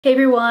Hey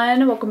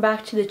everyone, welcome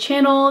back to the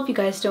channel. If you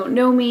guys don't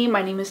know me,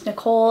 my name is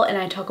Nicole and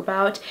I talk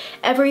about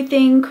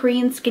everything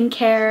Korean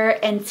skincare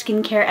and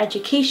skincare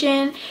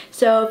education.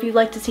 So if you'd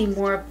like to see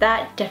more of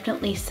that,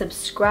 definitely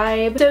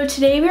subscribe. So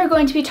today we are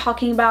going to be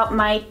talking about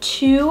my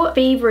two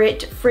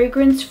favorite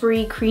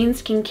fragrance-free Korean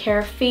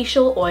skincare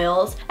facial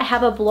oils. I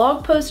have a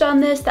blog post on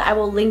this that I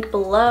will link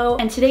below,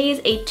 and today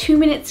is a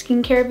 2-minute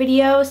skincare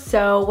video.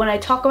 So when I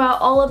talk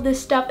about all of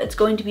this stuff, it's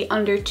going to be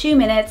under 2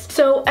 minutes.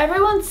 So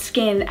everyone's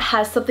skin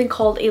has something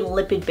called a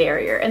lipid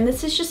barrier, and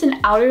this is just an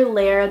outer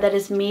layer that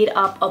is made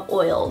up of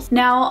oils.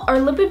 Now, our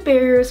lipid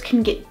barriers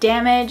can get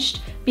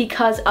damaged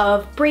because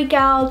of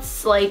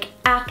breakouts like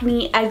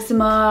acne,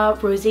 eczema,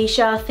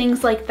 rosacea,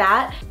 things like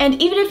that.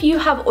 And even if you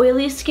have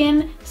oily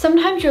skin,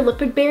 sometimes your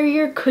lipid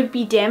barrier could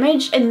be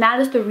damaged, and that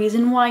is the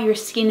reason why your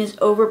skin is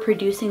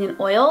overproducing an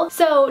oil.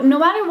 So no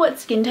matter what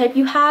skin type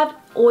you have,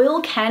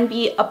 oil can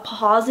be a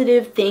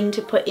positive thing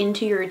to put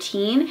into your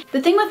routine.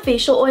 The thing with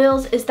facial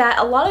oils is that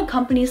a lot of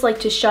companies like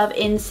to shove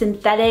in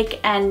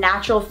synthetic and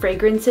natural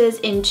fragrances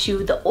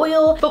into the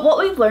oil, but what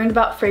we've learned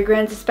about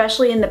fragrance,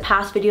 especially in the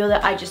past video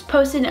that I just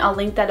posted, and I'll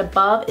link that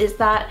above, is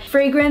that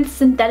fragrance,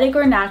 synthetic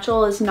or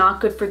natural, is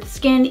not good for the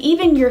skin.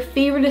 Even your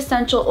favorite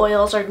essential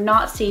oils are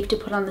not safe to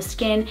put on the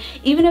skin.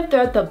 Even if they're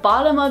at the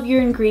bottom of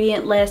your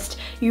ingredient list,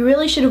 you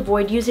really should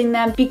avoid using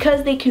them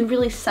because they can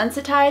really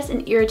sensitize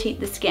and irritate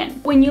the skin.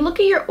 When you look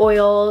at your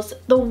oils,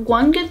 the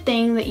one good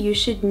thing that you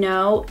should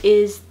know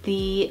is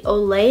the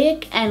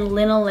oleic and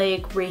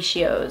linoleic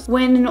ratios.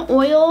 When an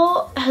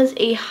oil has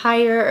a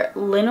higher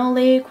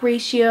linoleic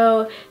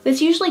ratio,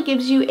 this usually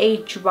gives you a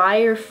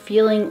drier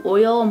feeling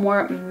oil, a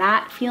more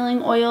matte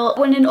feeling oil.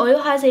 When an oil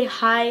has a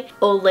high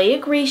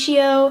oleic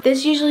ratio,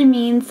 this usually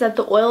means that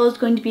the oil is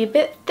going to be a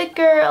bit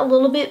thicker, a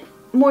little bit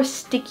more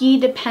sticky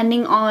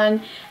depending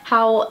on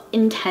how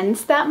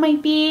intense that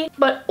might be.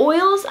 But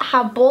oils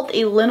have both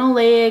a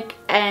linoleic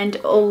and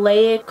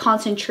oleic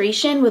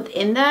concentration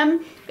within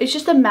them. It's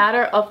just a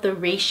matter of the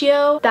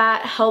ratio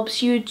that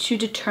helps you to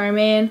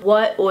determine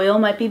what oil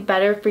might be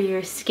better for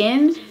your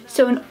skin.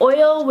 So an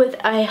oil with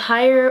a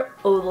higher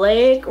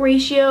oleic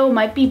ratio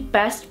might be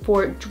best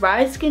for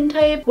dry skin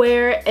type,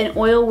 where an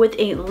oil with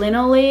a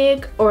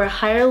linoleic or a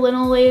higher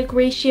linoleic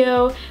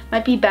ratio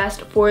might be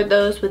best for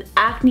those with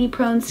acne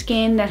prone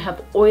skin that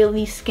have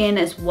oily skin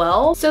as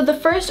well. So the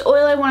first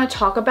oil I want to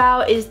talk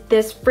about is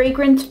this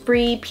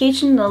fragrance-free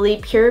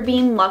Peach&Lily Pure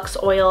Bean Luxe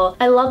Oil.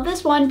 I love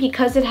this one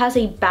because it has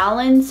a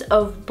balance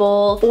of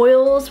both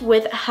oils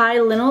with high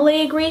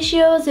linoleic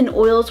ratios and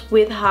oils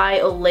with high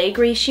oleic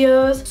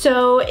ratios.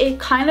 So it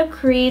kind of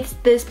creates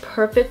this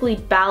perfectly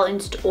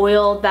balanced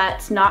oil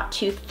that's not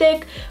too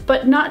thick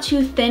but not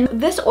too thin.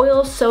 This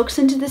oil soaks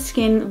into the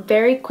skin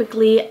very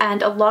quickly,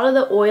 and a lot of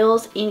the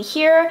oils in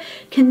here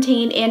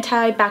contain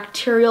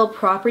antibacterial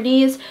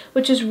properties,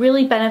 which is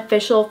really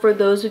beneficial for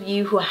those of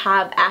you who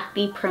have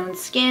acne prone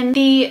skin.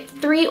 The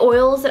three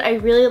oils that I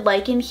really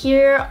like in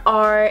here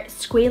are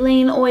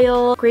Squalane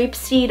oil,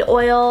 grapeseed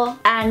oil,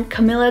 and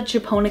Camellia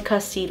japonica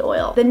seed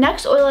oil. The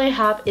next oil I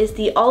have is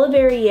the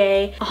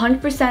Olivarrier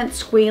 100%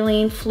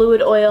 Squalane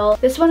fluid oil.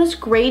 This one is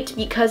great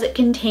because it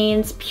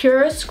contains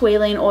pure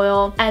squalane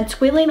oil, and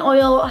squalane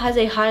oil has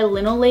a high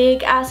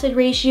linoleic acid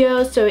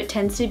ratio, so it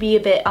tends to be a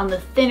bit on the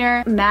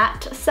thinner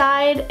matte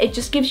side. It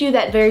just gives you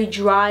that very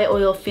dry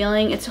oil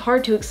feeling. It's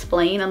hard to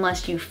explain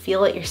unless you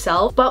feel it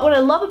yourself, but what I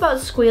love about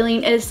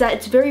squalane is that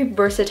it's very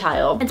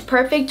versatile. It's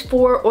perfect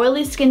for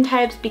oily skin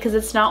types because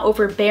it's not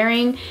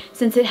overbearing,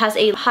 since it has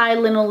a high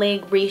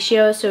linoleic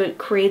ratio, so it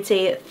creates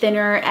a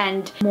thinner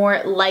and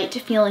more light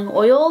feeling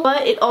oil,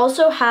 but it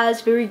also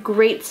has very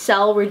great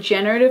cell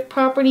regenerative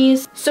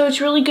properties, so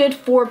it's really good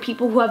for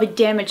people who have a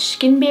damaged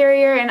skin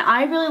barrier, and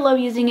I really love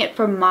using it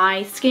for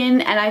my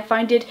skin, and I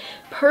find it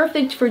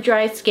perfect for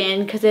dry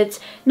skin because it's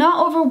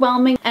not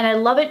overwhelming, and I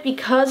love it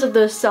because of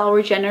those cell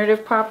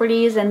regenerative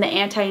properties and the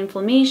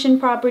anti-inflammation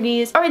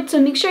properties. Alright,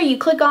 so make sure you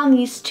click on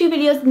these two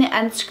videos in the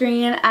end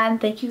screen, and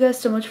thank you guys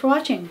so much for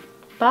watching.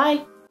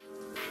 Bye!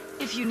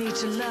 If you need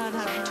to learn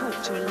how to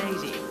talk to a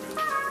lady,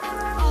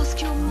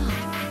 ask your mom.